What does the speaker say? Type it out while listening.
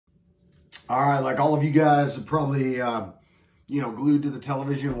All right, like all of you guys are probably, glued to the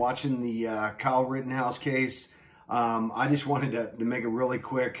television watching the Kyle Rittenhouse case. I just wanted to make a really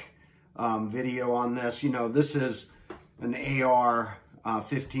quick video on this. You know, this is an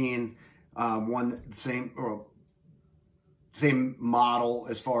AR-15, same model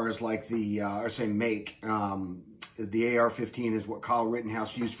as far as like the, or same make. The AR-15 is what Kyle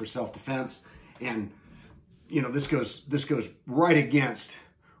Rittenhouse used for self-defense. And, you know, this goes right against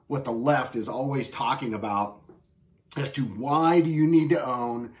what the left is always talking about as to why do you need to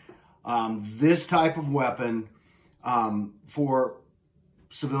own this type of weapon for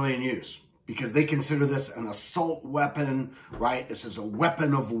civilian use, because they consider this an assault weapon, right? This is a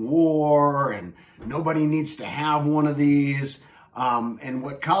weapon of war and nobody needs to have one of these. And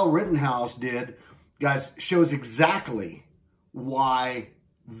what Kyle Rittenhouse did, guys, shows exactly why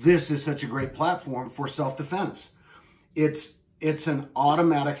this is such a great platform for self-defense. It's an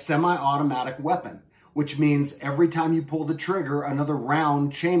automatic, semi-automatic weapon, which means every time you pull the trigger, another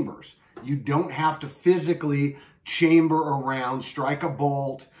round chambers. You don't have to physically chamber a round, strike a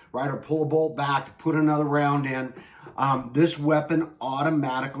bolt, right, or pull a bolt back to put another round in. This weapon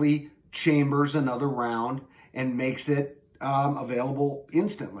automatically chambers another round and makes it available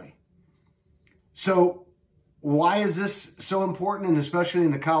instantly. So why is this so important, and especially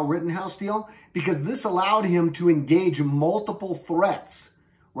in the Kyle Rittenhouse deal? Because this allowed him to engage multiple threats,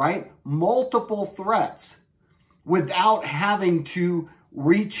 right? Multiple threats without having to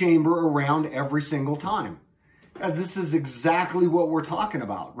rechamber around every single time. As this is exactly what we're talking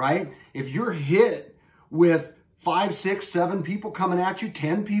about, right? If you're hit with 5, 6, 7 people coming at you,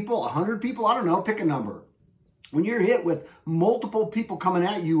 10 people, 100 people, I don't know, pick a number. When you're hit with multiple people coming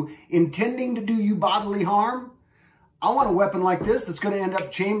at you, intending to do you bodily harm, I want a weapon like this that's going to end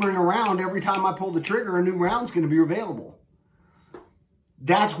up chambering around every time I pull the trigger. A new round's going to be available.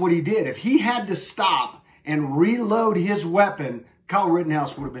 That's what he did. If he had to stop and reload his weapon, Kyle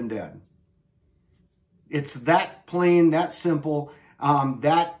Rittenhouse would have been dead. It's that plain, that simple,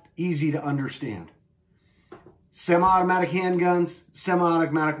 that easy to understand. Semi-automatic handguns,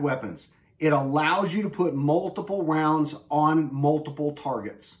 semi-automatic weapons. It allows you to put multiple rounds on multiple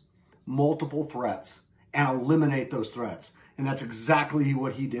targets, multiple threats, and eliminate those threats. And that's exactly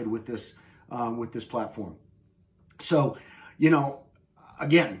what he did with this platform. So, you know,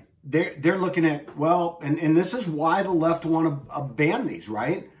 again, they're looking at, well, and this is why the left want to ban these,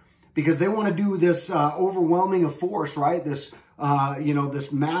 right? Because they want to do this overwhelming of force, right? This,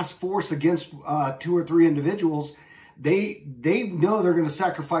 this mass force against 2 or 3 individuals. They know they're going to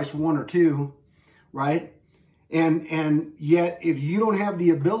sacrifice 1 or 2, right? And yet, if you don't have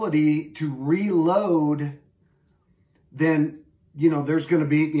the ability to reload, then, there's going to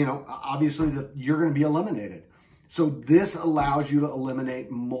be, obviously you're going to be eliminated. So this allows you to eliminate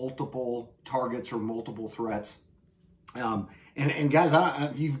multiple targets or multiple threats. And guys, I don't know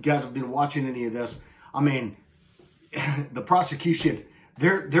if you guys have been watching any of this. I mean, the prosecution,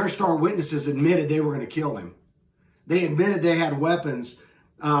 their star witnesses admitted they were going to kill him. They admitted they had weapons,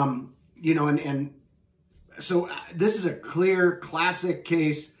 so this is a clear, classic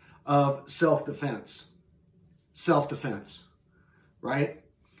case of self-defense. Self-defense, right?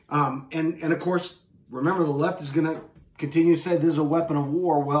 And of course, remember, the left is going to continue to say this is a weapon of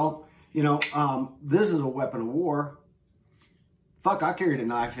war. Well, this is a weapon of war. Fuck, I carried a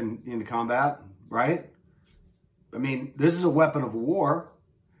knife into combat, right? I mean, this is a weapon of war.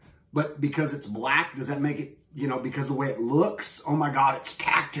 But because it's black, does that make it, because the way it looks, oh my God, it's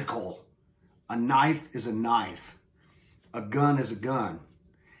tactical. A knife is a knife. A gun is a gun.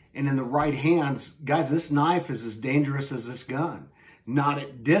 And in the right hands, guys, this knife is as dangerous as this gun. Not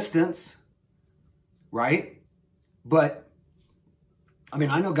at distance, right? But, I mean,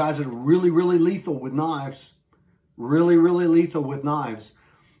 I know guys that are really, really lethal with knives. Really, really lethal with knives.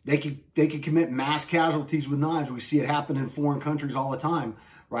 They could commit mass casualties with knives. We see it happen in foreign countries all the time,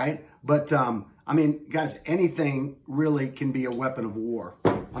 right? But, I mean, guys, anything really can be a weapon of war.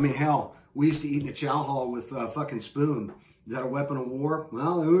 I mean, hell, we used to eat in a chow hall with a fucking spoon. Is that a weapon of war?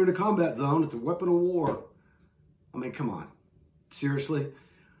 Well, we're in a combat zone. It's a weapon of war. I mean, come on. Seriously?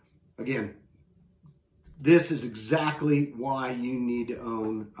 Again, this is exactly why you need to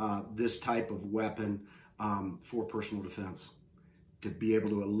own this type of weapon for personal defense, to be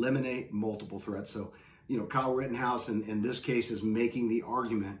able to eliminate multiple threats. So, Kyle Rittenhouse in this case is making the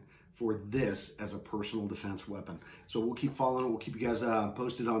argument for this as a personal defense weapon. So we'll keep following it. We'll keep you guys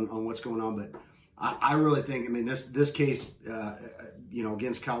posted on what's going on. But I really think, I mean, this case,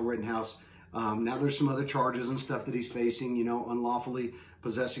 against Kyle Rittenhouse, now there's some other charges and stuff that he's facing, unlawfully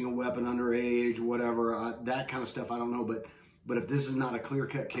possessing a weapon underage, whatever, that kind of stuff. I don't know. But But if this is not a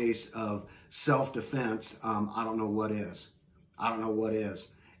clear-cut case of self-defense, I don't know what is. I don't know what is.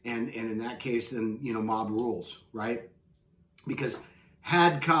 And in that case, then, you know, mob rules, right? Because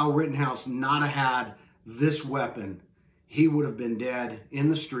had Kyle Rittenhouse not have had this weapon, he would have been dead in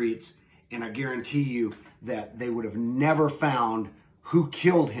the streets. And I guarantee you that they would have never found who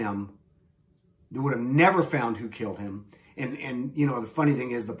killed him. They would have never found who killed him. And you know, the funny thing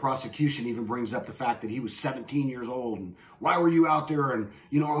is the prosecution even brings up the fact that he was 17 years old. And why were you out there and,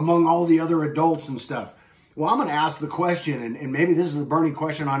 you know, among all the other adults and stuff? Well, I'm going to ask the question, and maybe this is a burning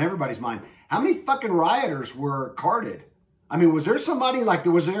question on everybody's mind. How many fucking rioters were carded? I mean, was there somebody, like,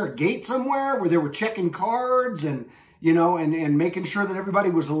 was there a gate somewhere where they were checking cards and, you know, and making sure that everybody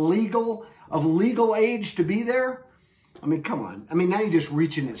was of legal age to be there? I mean, come on. I mean, now you're just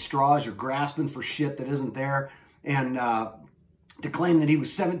reaching at straws. You're grasping for shit that isn't there. And to claim that he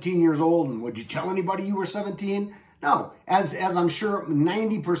was 17 years old, and would you tell anybody you were 17? No. As I'm sure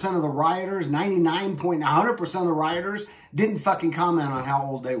 90% of the rioters, 100% of the rioters didn't fucking comment on how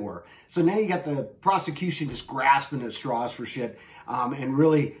old they were. So now you got the prosecution just grasping at straws for shit. And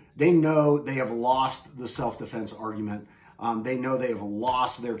really, they know they have lost the self-defense argument. They know they have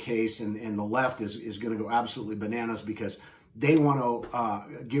lost their case, and the left is going to go absolutely bananas because they want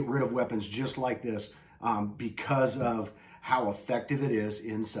to get rid of weapons just like this because of how effective it is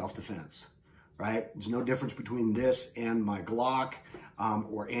in self-defense, right? There's no difference between this and my Glock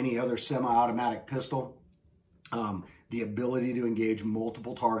or any other semi-automatic pistol. The ability to engage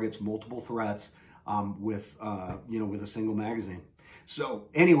multiple targets, multiple threats with a single magazine. So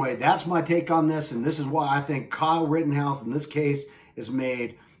anyway, that's my take on this, and this is why I think Kyle Rittenhouse in this case has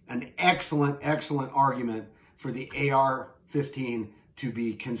made an excellent, excellent argument for the AR-15 to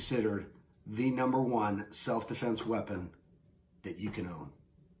be considered the #1 self-defense weapon that you can own.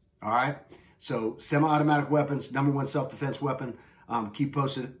 All right? So semi-automatic weapons, #1 self-defense weapon. Keep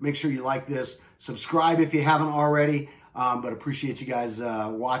posted. Make sure you like this. Subscribe if you haven't already. But appreciate you guys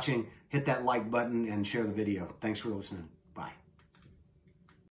watching. Hit that like button and share the video. Thanks for listening.